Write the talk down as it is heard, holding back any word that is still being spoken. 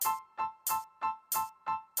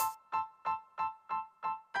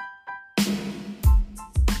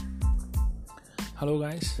Hello,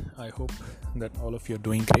 guys. I hope that all of you are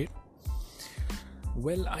doing great.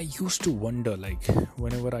 Well, I used to wonder,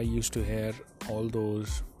 whenever I used to hear all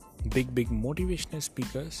those big motivational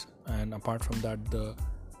speakers, and apart from that, the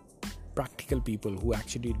practical people who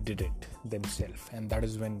actually did it themselves, and that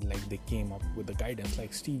is when they came up with the guidance,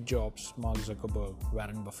 like Steve Jobs, Mark Zuckerberg,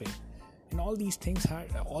 Warren Buffett, and all these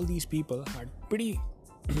people had pretty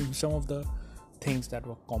some of the things that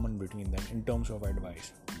were common between them in terms of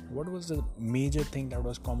advice. What was the major thing that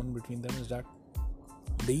was common between them is that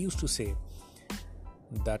they used to say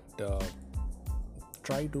that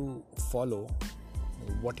try to follow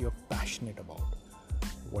what you're passionate about,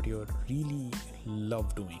 what you really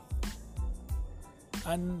love doing.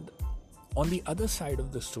 And on the other side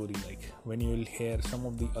of the story, when you will hear some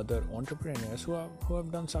of the other entrepreneurs who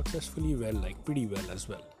have done successfully well, pretty well as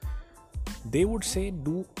well, they would say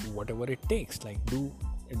do whatever it takes.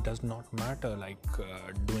 It does not matter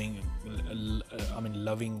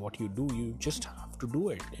loving what you do. You just have to do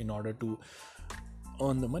it in order to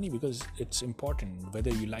earn the money, because it's important whether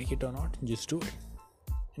you like it or not. Just do it.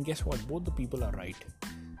 And guess what? Both the people are right,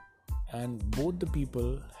 and both the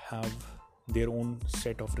people have their own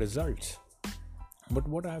set of results. But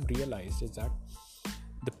what I have realized is that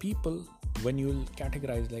the people, when you will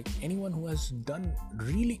categorize anyone who has done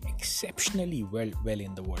really exceptionally well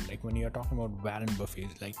in the world, when you are talking about Warren Buffett,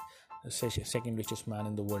 the second richest man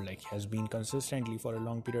in the world, has been consistently for a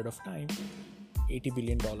long period of time, $80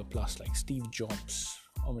 billion plus, Steve Jobs,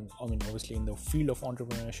 obviously in the field of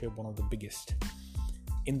entrepreneurship, one of the biggest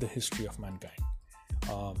in the history of mankind.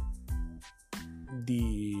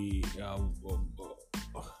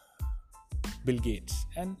 Bill Gates,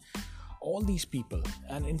 and all these people.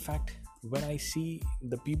 And in fact, when I see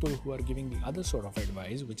the people who are giving the other sort of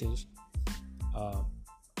advice, which is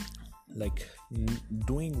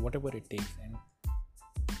doing whatever it takes and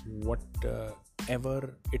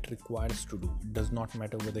whatever it requires to do, it does not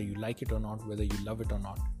matter whether you like it or not, whether you love it or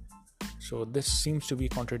not. So this seems to be a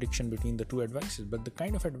contradiction between the two advices. But the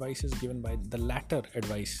kind of advice is given by the latter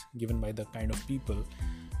advice, given by the kind of people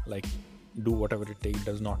do whatever it takes,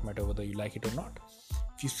 does not matter whether you like it or not.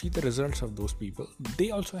 If you see the results of those people,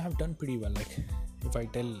 they also have done pretty well. If I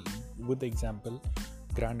tell with the example,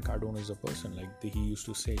 Grant Cardone is a person, he used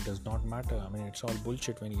to say, it does not matter. It's all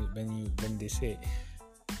bullshit when they say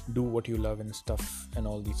do what you love and stuff and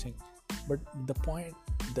all these things. But the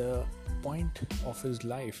point of his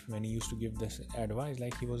life, when he used to give this advice,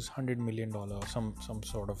 he was $100 million or some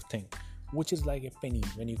sort of thing, which is like a penny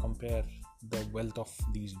when you compare the wealth of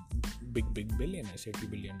these big billionaires, $80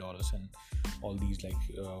 billion, and all these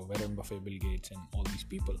Warren Buffett, Bill Gates, and all these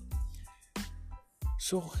people.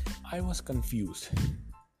 So I was confused.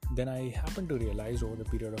 Then I happened to realize over the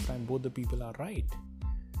period of time, both the people are right.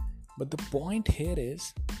 But the point here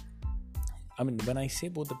is, when I say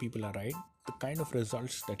both the people are right, the kind of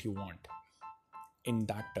results that you want, in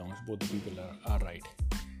that terms, both the people are right.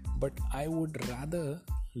 But I would rather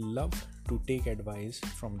love to take advice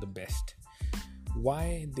from the best.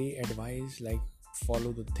 Why they advise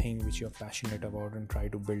follow the thing which you're passionate about and try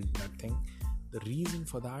to build that thing? The reason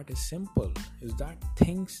for that is simple, is that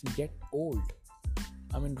things get old.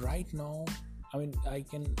 Right now, I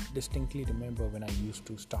can distinctly remember when I used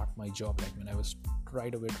to start my job, when I was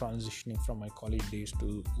right away transitioning from my college days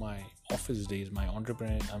to my office days, my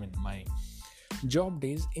my job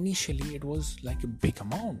days. Initially, it was a big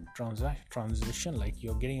amount transition,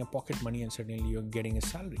 you're getting a pocket money and suddenly you're getting a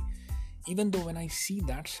salary. Even though when I see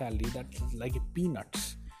that salary, that's like a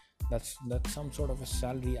peanuts. That's some sort of a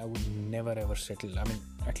salary I would never ever settle.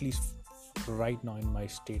 At least right now in my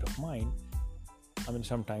state of mind.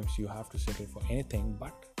 Sometimes you have to settle for anything,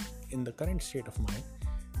 but in the current state of mind,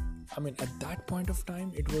 at that point of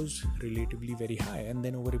time, it was relatively very high. And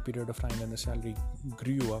then over a period of time, when the salary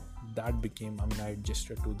grew up, that became, I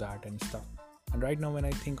adjusted to that and stuff. And right now, when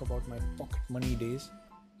I think about my pocket money days,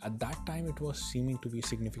 at that time, it was seeming to be a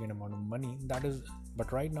significant amount of money.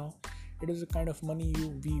 But right now, it is the kind of money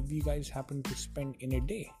we guys happen to spend in a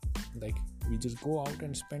day. We just go out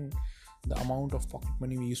and spend the amount of pocket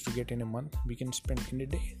money we used to get in a month, we can spend in a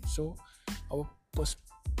day. So our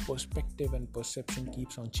perspective and perception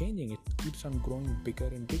keeps on changing. It keeps on growing bigger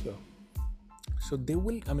and bigger. So they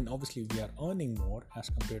will, obviously we are earning more as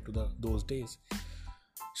compared to those days.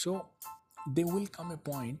 So there will come a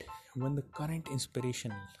point when the current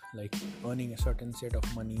inspiration, earning a certain set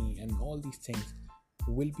of money and all these things,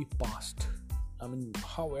 will be past.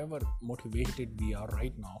 However motivated we are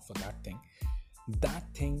right now for that thing,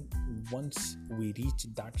 once we reach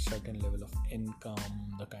that certain level of income,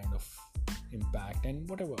 the kind of impact and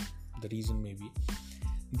whatever the reason may be,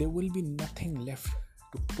 there will be nothing left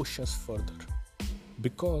to push us further.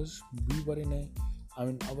 because we were in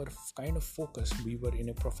our kind of focus, we were in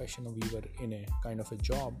a profession, or we were in a kind of a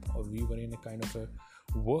job, or we were in a kind of a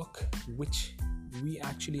work which we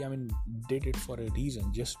actually did it for a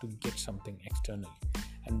reason, just to get something externally.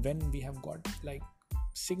 And when we have got like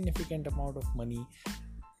significant amount of money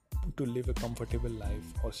to live a comfortable life,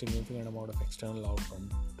 or significant amount of external outcome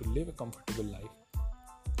to live a comfortable life,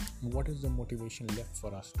 what is the motivation left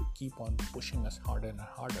for us to keep on pushing us harder and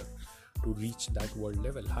harder to reach that world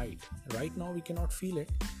level height? Right now we cannot feel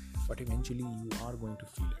it, but eventually you are going to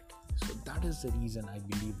feel it. So that is the reason I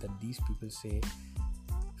believe that these people say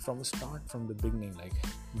from the start, from the beginning, like,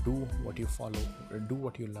 do what you follow, do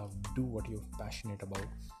what you love, do what you're passionate about,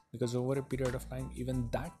 because over a period of time, even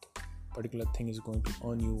that particular thing is going to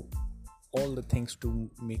earn you all the things to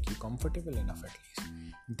make you comfortable enough. At least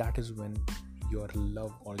that is when your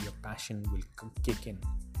love or your passion will kick in.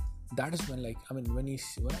 That is when,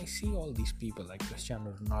 when I see all these people like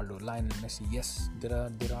Cristiano Ronaldo, Lionel Messi, yes, there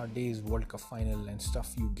are days, World Cup final and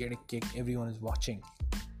stuff, you get a kick, everyone is watching,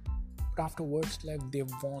 but afterwards,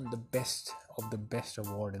 they've won the best of the best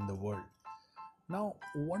award in the world. Now,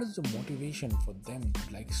 what is the motivation for them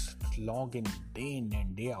to log in day in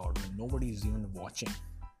and day out when nobody is even watching?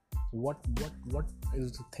 What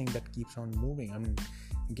is the thing that keeps on moving?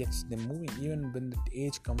 Gets them moving even when the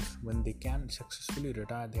age comes when they can successfully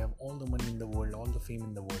retire. They have all the money in the world, all the fame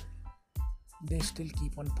in the world. They still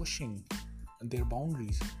keep on pushing their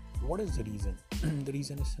boundaries. What is the reason? The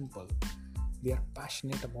reason is simple. They are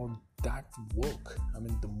passionate about that work.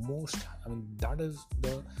 That is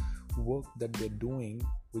the work that they're doing,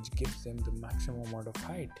 which gives them the maximum amount of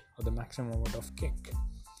height or the maximum amount of kick.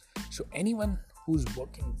 So anyone who's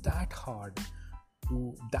working that hard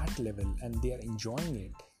to that level and they are enjoying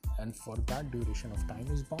it, and for that duration of time,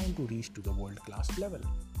 is bound to reach to the world-class level.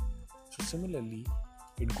 So similarly,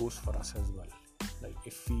 it goes for us as well. Like,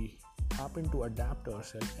 if we happen to adapt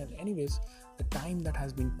ourselves, and anyways, the time that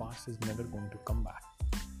has been passed is never going to come back.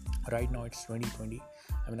 Right now it's 2020.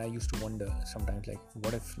 I used to wonder sometimes,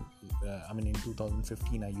 what if in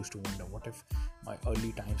 2015 I used to wonder, what if my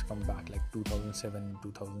early times come back, like 2007,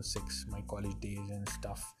 2006, my college days and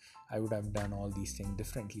stuff, I would have done all these things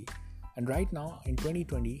differently. And right now in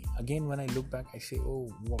 2020, again, when I look back, I say,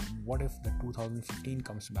 what if the 2015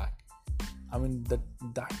 comes back?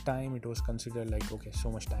 That time it was considered like, okay, so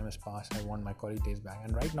much time has passed, I want my college days back.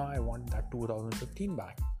 And right now I want that 2015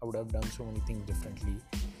 back. I would have done so many things differently.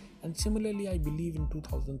 And similarly, I believe in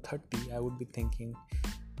 2030, I would be thinking,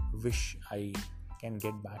 wish I can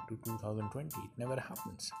get back to 2020. It never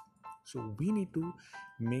happens. So we need to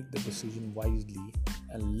make the decision wisely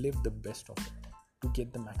and live the best of it to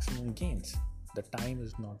get the maximum gains. The time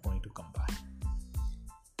is not going to come back.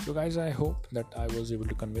 So guys, I hope that I was able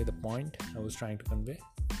to convey the point I was trying to convey.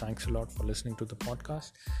 Thanks a lot for listening to the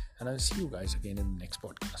podcast, and I'll see you guys again in the next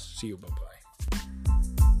podcast. See you, bye-bye.